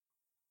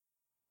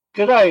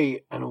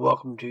G'day and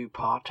welcome to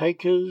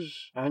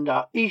Partakers and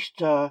our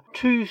Easter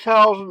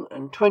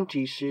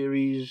 2020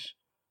 series,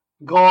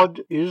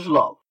 God is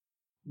Love.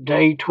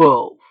 Day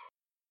 12.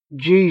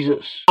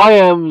 Jesus, I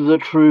am the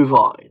true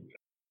vine.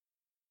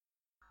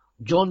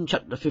 John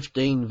chapter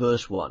 15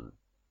 verse 1.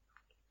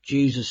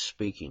 Jesus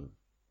speaking.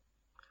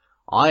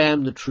 I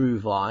am the true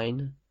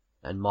vine,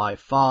 and my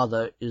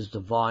Father is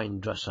the vine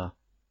dresser.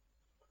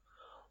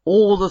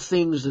 All the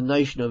things the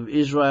nation of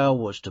Israel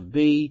was to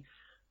be,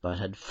 but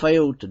had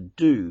failed to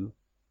do,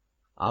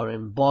 are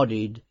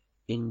embodied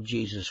in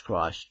Jesus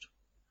Christ.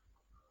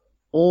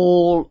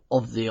 All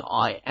of the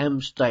I am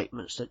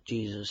statements that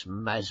Jesus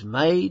has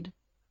made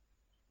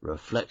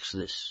reflects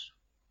this.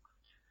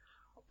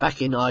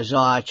 Back in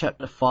Isaiah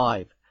chapter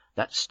 5,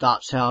 that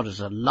starts out as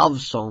a love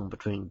song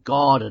between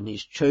God and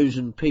his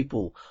chosen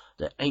people,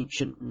 the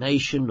ancient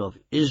nation of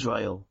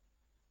Israel.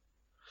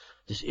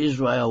 This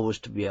Israel was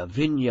to be a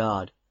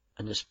vineyard,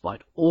 and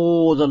despite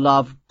all the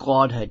love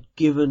God had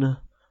given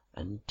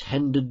and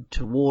tended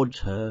towards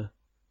her,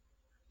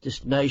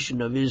 this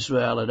nation of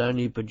Israel had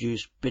only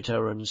produced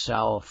bitter and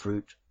sour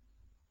fruit.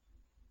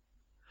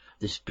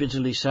 This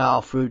bitterly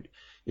sour fruit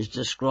is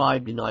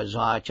described in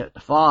Isaiah chapter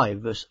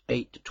 5 verse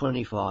 8 to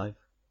 25.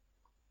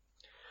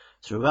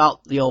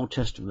 Throughout the Old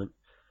Testament,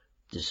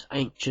 this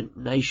ancient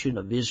nation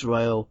of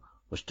Israel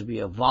was to be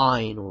a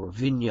vine or a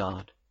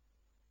vineyard.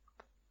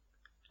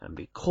 And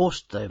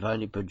because they've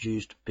only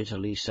produced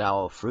bitterly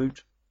sour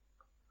fruit,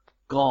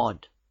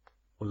 God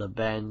will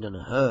abandon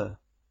her.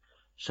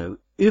 So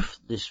if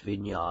this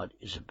vineyard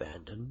is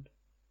abandoned,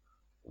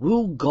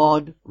 will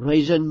God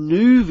raise a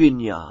new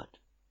vineyard?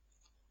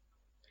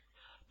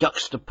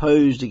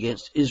 Juxtaposed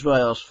against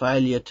Israel's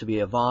failure to be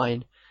a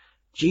vine,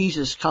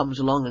 Jesus comes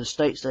along and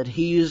states that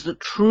he is the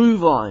true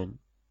vine.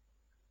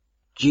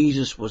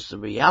 Jesus was the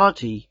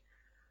reality,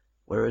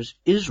 whereas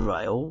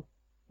Israel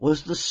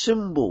was the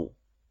symbol.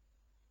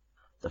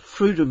 The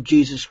fruit of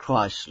Jesus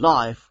Christ's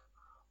life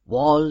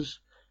was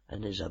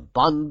and is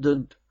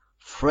abundant,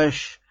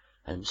 fresh,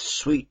 and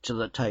sweet to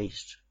the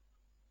taste.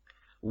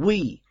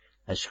 We,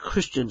 as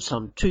Christians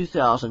some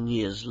 2,000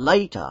 years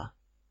later,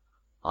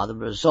 are the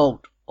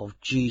result of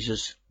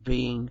Jesus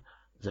being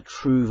the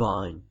true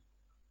vine.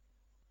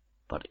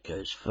 But it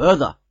goes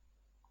further.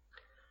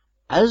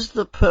 As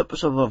the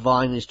purpose of a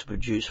vine is to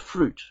produce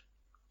fruit,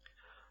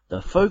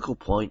 the focal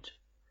point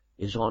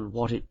is on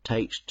what it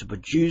takes to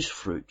produce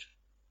fruit.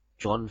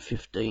 John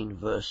 15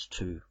 verse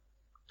 2.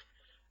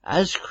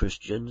 As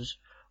Christians,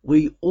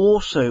 we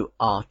also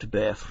are to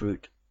bear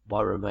fruit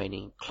by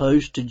remaining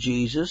close to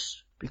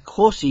Jesus,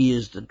 because he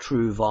is the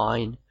true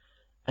vine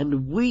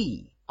and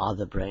we are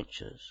the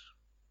branches.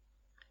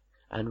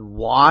 And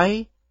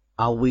why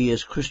are we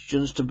as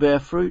Christians to bear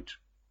fruit?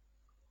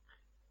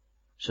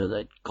 So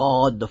that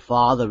God the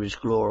Father is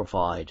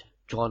glorified,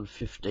 John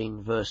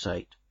 15 verse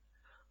 8,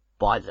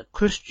 by the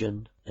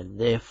Christian, and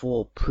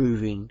therefore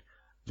proving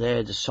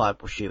their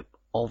discipleship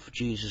of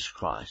Jesus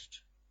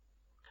Christ.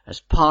 As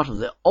part of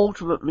the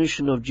ultimate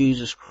mission of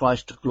Jesus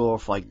Christ to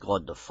glorify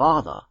God the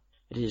Father,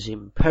 it is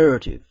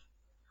imperative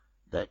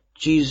that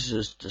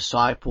Jesus'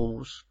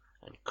 disciples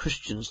and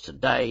Christians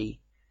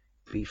today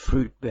be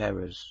fruit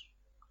bearers.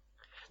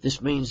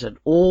 This means that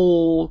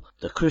all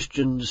the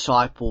Christian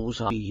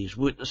disciples are his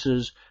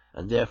witnesses,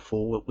 and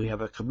therefore we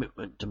have a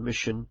commitment to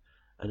mission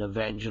and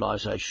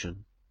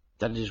evangelization.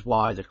 That is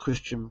why the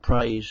Christian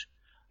prays,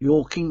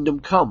 "Your kingdom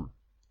come,"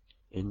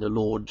 in the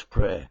Lord's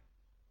Prayer.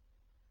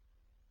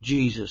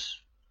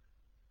 Jesus,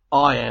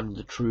 I am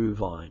the true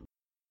vine.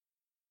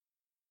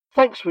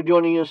 Thanks for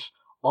joining us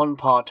on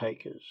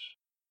Partakers.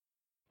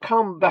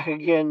 Come back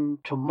again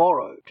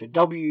tomorrow to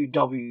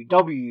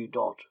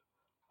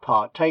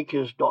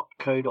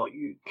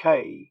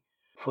www.partakers.co.uk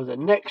for the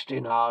next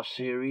in our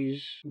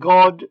series,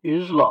 God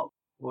is Love,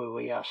 where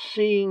we are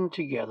seeing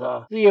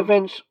together the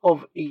events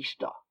of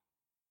Easter.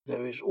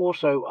 There is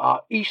also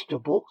our Easter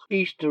book,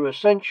 Easter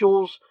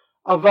Essentials,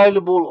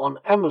 available on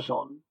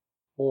Amazon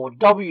or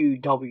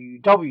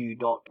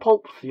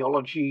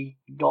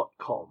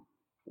www.pulptheology.com,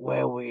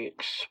 where we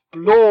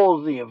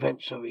explore the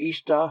events of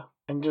Easter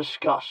and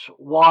discuss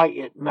why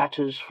it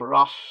matters for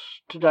us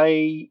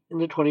today in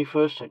the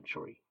 21st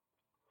century.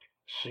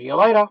 See you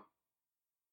later.